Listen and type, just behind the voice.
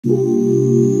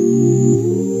When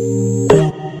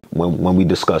we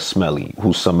discuss Smelly,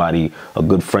 who's somebody, a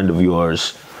good friend of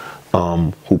yours,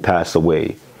 who passed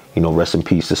away, you know, rest in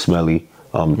peace to Smelly.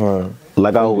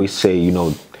 Like I always say, you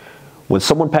know, when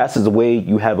someone passes away,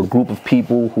 you have a group of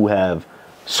people who have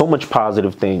so many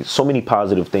positive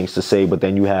things to say, but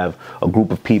then you have a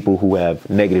group of people who have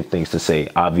negative things to say.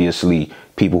 Obviously,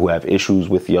 people who have issues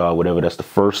with y'all, whatever, that's the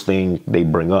first thing they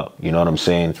bring up, you know what I'm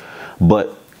saying?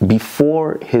 But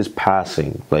before his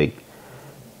passing, like,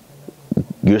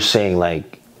 you're saying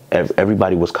like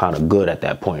everybody was kind of good at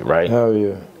that point, right? Hell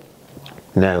yeah.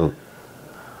 Now,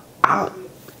 I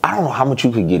don't know how much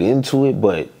you could get into it,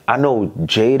 but I know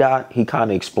J-Dot, he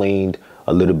kind of explained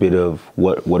a little bit of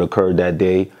what occurred that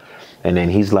day. And then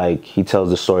he tells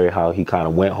the story how he kind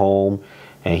of went home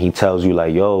and he tells you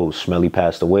like, yo, Smelly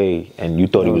passed away, and you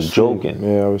thought he was joking.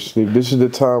 Yeah, I was asleep. This is the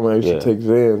time when I used to take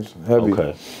Xans heavy.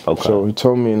 Okay. So he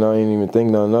told me and I didn't even think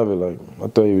nothing of it. Like I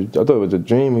thought it was a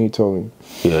dream and he told me.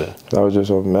 Yeah. I was just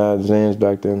off mad Xans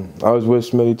back then. I was with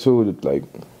Smelly too, like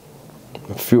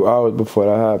a few hours before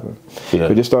that happened. Yeah.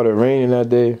 It just started raining that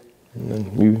day. And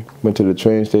then we went to the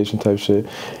train station type shit.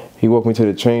 He woke me to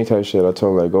the train type shit. I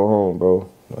told him like, go home, bro.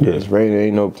 Like, it's raining,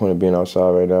 ain't no point of being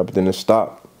outside right now. But then it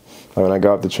stopped. Like, when I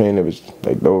got off the train, it was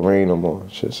like no rain no more.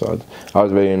 Shit. So I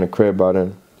was ready in the crib by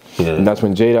then. Yeah. And that's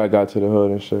when J-Dot got to the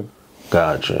hood and shit.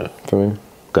 Gotcha. For me.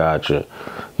 Gotcha.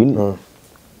 You know,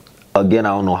 again, I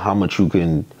don't know how much you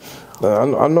can. I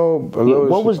know a little.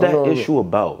 What was that issue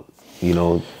about? You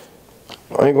know,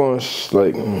 I ain't gonna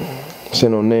like say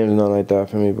no names and nothing like that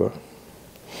for me, but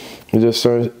there's just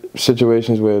certain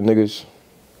situations where niggas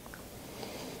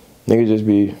just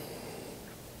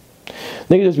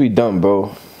be dumb,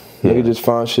 bro. Yeah. Niggas just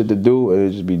find shit to do and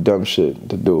it just be dumb shit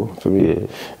to do for me. Yeah.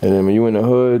 And then when you in the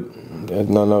hood, there's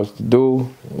nothing else to do.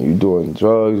 You doing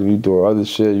drugs, you doing other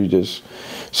shit. You just,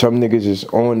 some niggas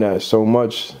just own that so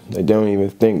much that they don't even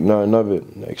think nothing of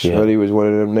it. Like Smelly was one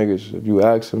of them niggas. If you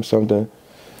ask him something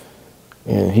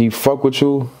and he fuck with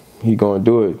you, he gonna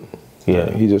do it. Yeah.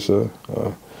 Like, he just I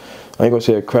ain't gonna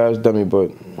say a crash dummy,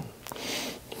 but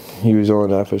he was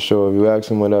on that for sure. If you ask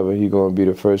him whatever, he gonna be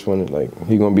the first one. Like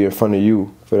he gonna be in front of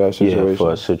you for that situation. Yeah,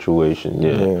 for a situation. Yeah,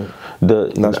 and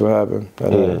that's what happened.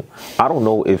 I don't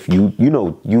know if you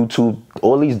know YouTube,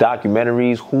 all these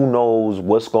documentaries. Who knows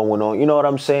what's going on? You know what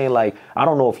I'm saying? Like I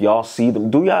don't know if y'all see them.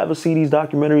 Do y'all ever see these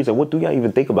documentaries? And what do y'all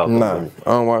even think about them? Nah,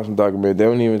 I don't watch them documentaries. They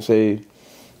don't even say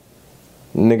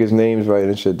niggas' names right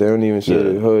and shit. They don't even say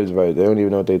the hoods right. They don't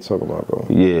even know what they talking about, bro.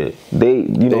 Yeah, they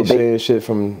saying shit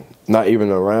from not even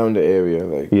around the area.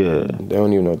 Like they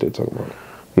don't even know what they talking about.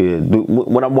 Yeah,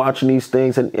 when I'm watching these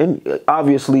things, and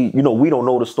obviously, you know, we don't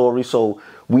know the story, so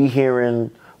we hearing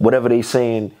whatever they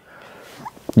saying.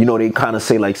 You know, they kind of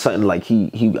say like something like he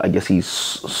I guess he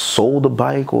sold a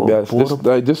bike or this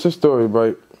is the story,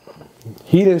 right?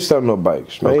 He didn't sell no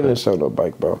bikes. Smelly didn't sell no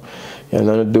bike, bro. He had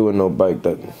nothing to do with no bike.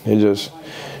 That it just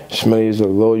Smelly is a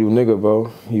loyal nigga, bro.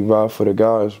 He ride for the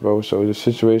guys, bro. So it's a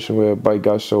situation where a bike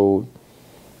got sold.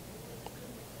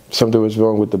 Something was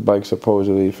wrong with the bike,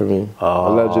 supposedly, for me.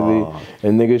 Allegedly.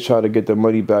 And niggas try to get the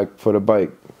money back for the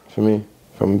bike, for me.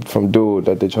 From dude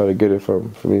that they try to get it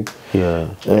from, for me.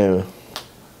 Yeah. And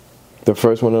the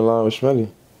first one in line was Smelly.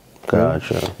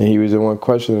 Gotcha. And he was the one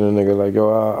questioning the nigga, like,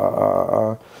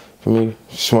 yo, for me,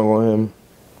 swung on him,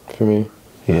 for me.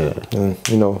 Yeah. And,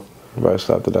 you know, rest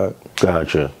after that.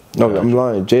 Gotcha. No, I'm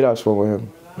lying. J-Dot swung on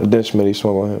him. And then Smelly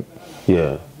swung on him.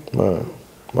 Yeah.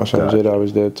 My son J-Dot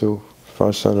was there, too.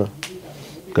 Front center.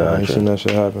 Gotcha. I seen that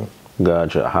shit happen.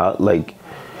 Gotcha. How, like,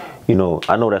 you know,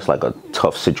 I know that's like a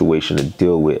tough situation to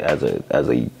deal with at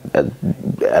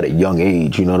a young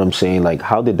age. You know what I'm saying? Like,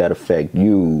 how did that affect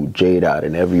you, J-Dot,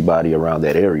 and everybody around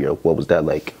that area? What was that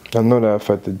like? I know that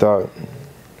affected Dot.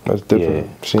 That's different.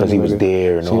 Yeah, because he was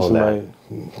there and all that.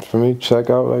 For me,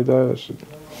 check out like that,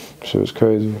 shit was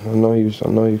crazy. I know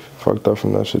he fucked up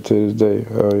from that shit to this day.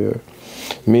 Hell yeah.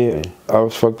 Me, I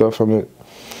was fucked up from it.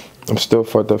 I'm still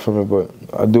fucked up from it, but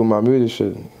I do my music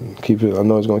shit. Keep it. I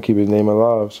know it's gonna keep his name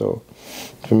alive. So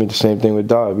for me, the same thing with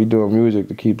Dot. We doing music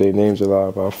to keep their names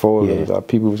alive. Our followers, our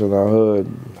people who's in our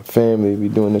hood, our family. We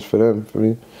doing this for them. For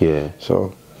me. Yeah.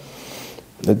 So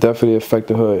it definitely affect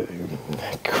the hood.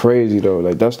 Crazy though.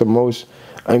 Like that's the most.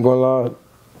 I ain't gonna lie.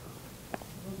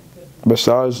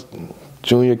 Besides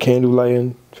Junior candle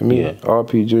lighting, for me,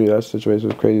 RP Junior, that situation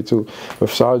was crazy too. But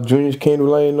besides Junior's candle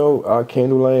lighting though, our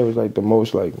candle lighting was like the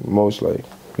most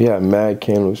we had mad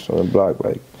candles on the block,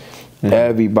 like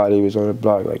everybody was on the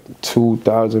block, like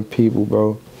 2,000 people,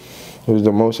 bro. It was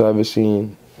the most I ever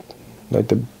seen, like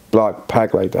the block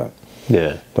packed like that.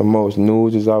 Yeah. The most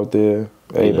news is out there.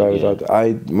 Everybody was out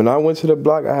there. When I went to the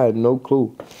block, I had no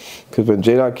clue. Because when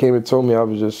J-Dot came and told me, I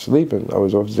was just sleeping. I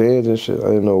was off Zans and shit. I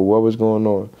didn't know what was going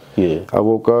on. Yeah. I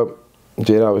woke up,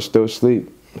 J-Dot was still asleep.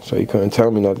 So he couldn't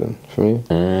tell me nothing, for me.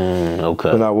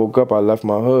 Okay. When I woke up, I left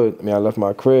my hood. I left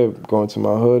my crib, going to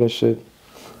my hood and shit.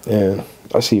 And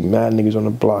I see mad niggas on the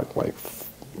block, like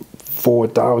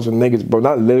 4,000 niggas, bro.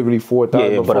 Not literally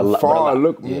 4,000, but from far,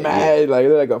 look mad,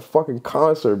 like a fucking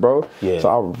concert, bro. Yeah. So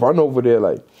I run over there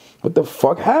like, what the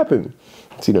fuck happened?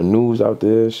 See the news out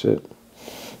there and shit.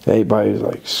 Everybody's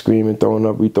like screaming, throwing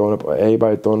up,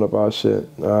 everybody throwing up our shit.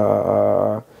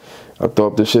 I throw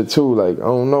up the shit too, like, I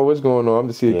don't know what's going on. I'm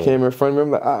just see the camera in front of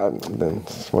me, I'm like, Then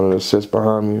one of the sits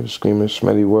behind me was screaming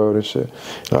Smelly World and shit.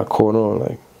 And I caught on,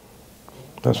 like,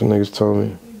 that's what niggas told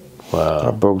me. Wow.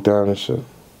 I broke down and shit.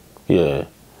 Yeah,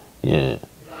 yeah.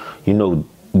 You know,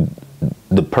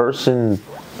 the person,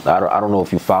 I don't know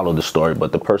if you follow the story,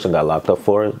 but the person got locked up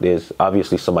for it. There's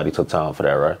obviously somebody took time for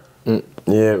that, right?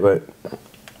 Yeah, but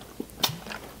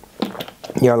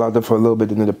he got locked up for a little bit,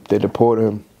 then they deported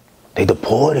him. They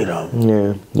deported him?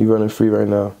 Yeah, he's running free right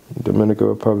now, Dominican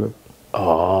Republic.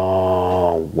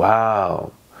 Oh,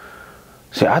 wow.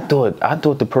 See, I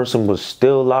thought the person was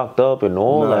still locked up and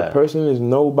all that. The person is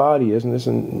nobody. It was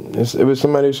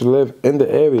somebody who used to live in the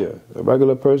area, a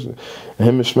regular person. And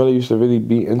him and Smelly used to really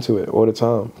be into it all the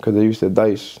time because they used to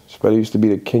dice. Smelly used to be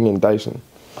the king in dicing.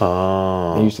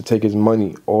 Oh. He used to take his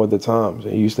money all the time. So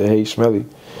he used to hate Smelly.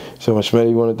 So when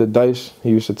Smelly wanted to dice, he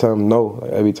used to tell him no.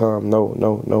 Like every time, no,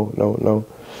 no, no, no, no.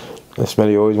 And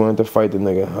Smelly always wanted to fight the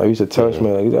nigga. I used to tell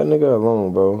Smelly, like, leave that nigga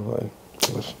alone, bro. Like,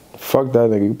 fuck that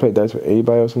nigga. You play dice with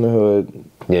anybody else in the hood.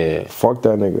 Yeah. Fuck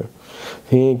that nigga.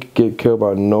 He ain't get killed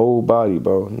by nobody,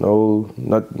 bro. No,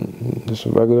 nothing. Just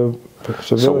a regular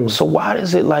civilian. So why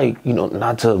is it like, you know,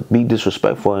 not to be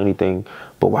disrespectful or anything,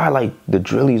 but why like the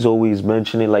drillies always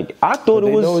mention it? Like I thought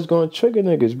it was. They know it's gonna trigger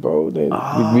niggas, bro.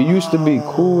 We used to be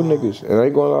cool niggas, and I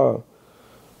ain't gonna lie.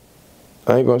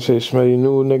 I ain't gonna say Smelly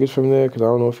knew niggas from there, cause I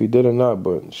don't know if he did or not.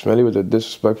 But Smelly was a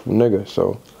disrespectful nigga,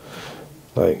 so.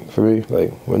 Like, for me,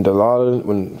 like, when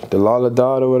Delilah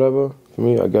died or whatever, for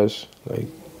me, I guess, like,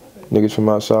 niggas from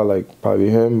outside, like, probably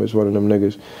him was one of them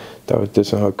niggas that was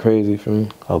dissing her crazy for me.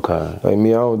 Okay. Like,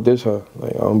 me, I don't diss her.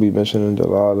 Like, I don't be mentioning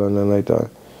Delilah and nothing like that.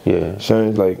 Yeah.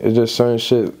 Certain, like, it's just certain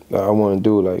shit that I want to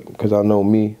do, like, because I know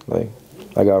me. Like,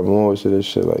 I got remorse to this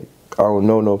shit. Like, I don't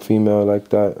know no female like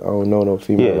that. I don't know no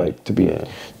female, like, to be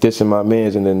dissing my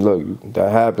mans, and then, look,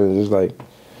 that happens. It's like,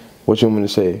 what you want me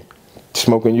to say?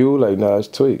 Smoking you, like, nah, it's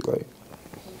tweak, like.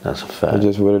 That's a fact. It's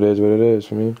just what it is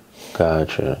for me.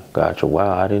 Gotcha.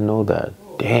 Wow, I didn't know that.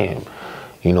 Damn.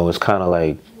 You know, it's kind of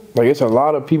like it's a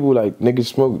lot of people, like, niggas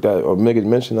smoke that, or niggas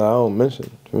mention that I don't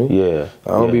mention, for me. Yeah.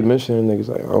 I don't be mentioning niggas,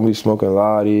 like, I don't be smoking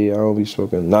Lottie, I don't be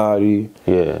smoking Naughty.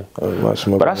 Yeah. I'm not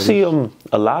smoking. But I see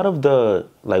a lot of the,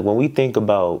 like, when we think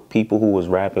about people who was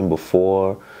rapping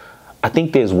before, I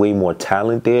think there's way more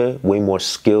talent there, way more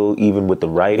skill, even with the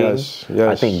writing. Yes.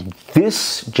 I think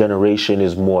this generation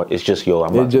is more. It's just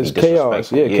it's just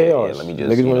chaos. Yeah, chaos. Let me just.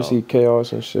 Niggas want to see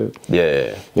chaos and shit.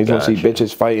 Yeah. Niggas want to see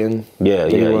bitches fighting. Yeah.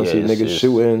 Niggas want to see niggas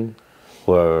shooting.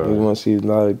 Niggas want to see a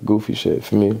lot of goofy shit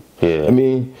for me. Yeah. I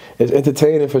mean, it's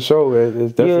entertaining for sure.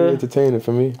 It's definitely entertaining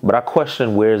for me. But I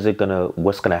question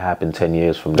what's gonna happen 10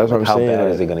 years from now. That's what I'm saying. How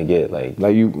bad is it gonna get? Like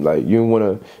you don't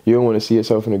wanna see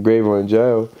yourself in the grave or in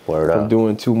jail from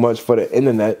doing too much for the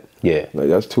internet. Yeah. Like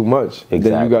that's too much. Exactly.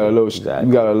 Then you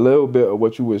got a little bit of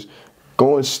what you was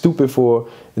going stupid for,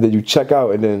 and then you check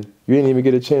out, and then you didn't even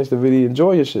get a chance to really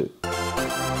enjoy your shit.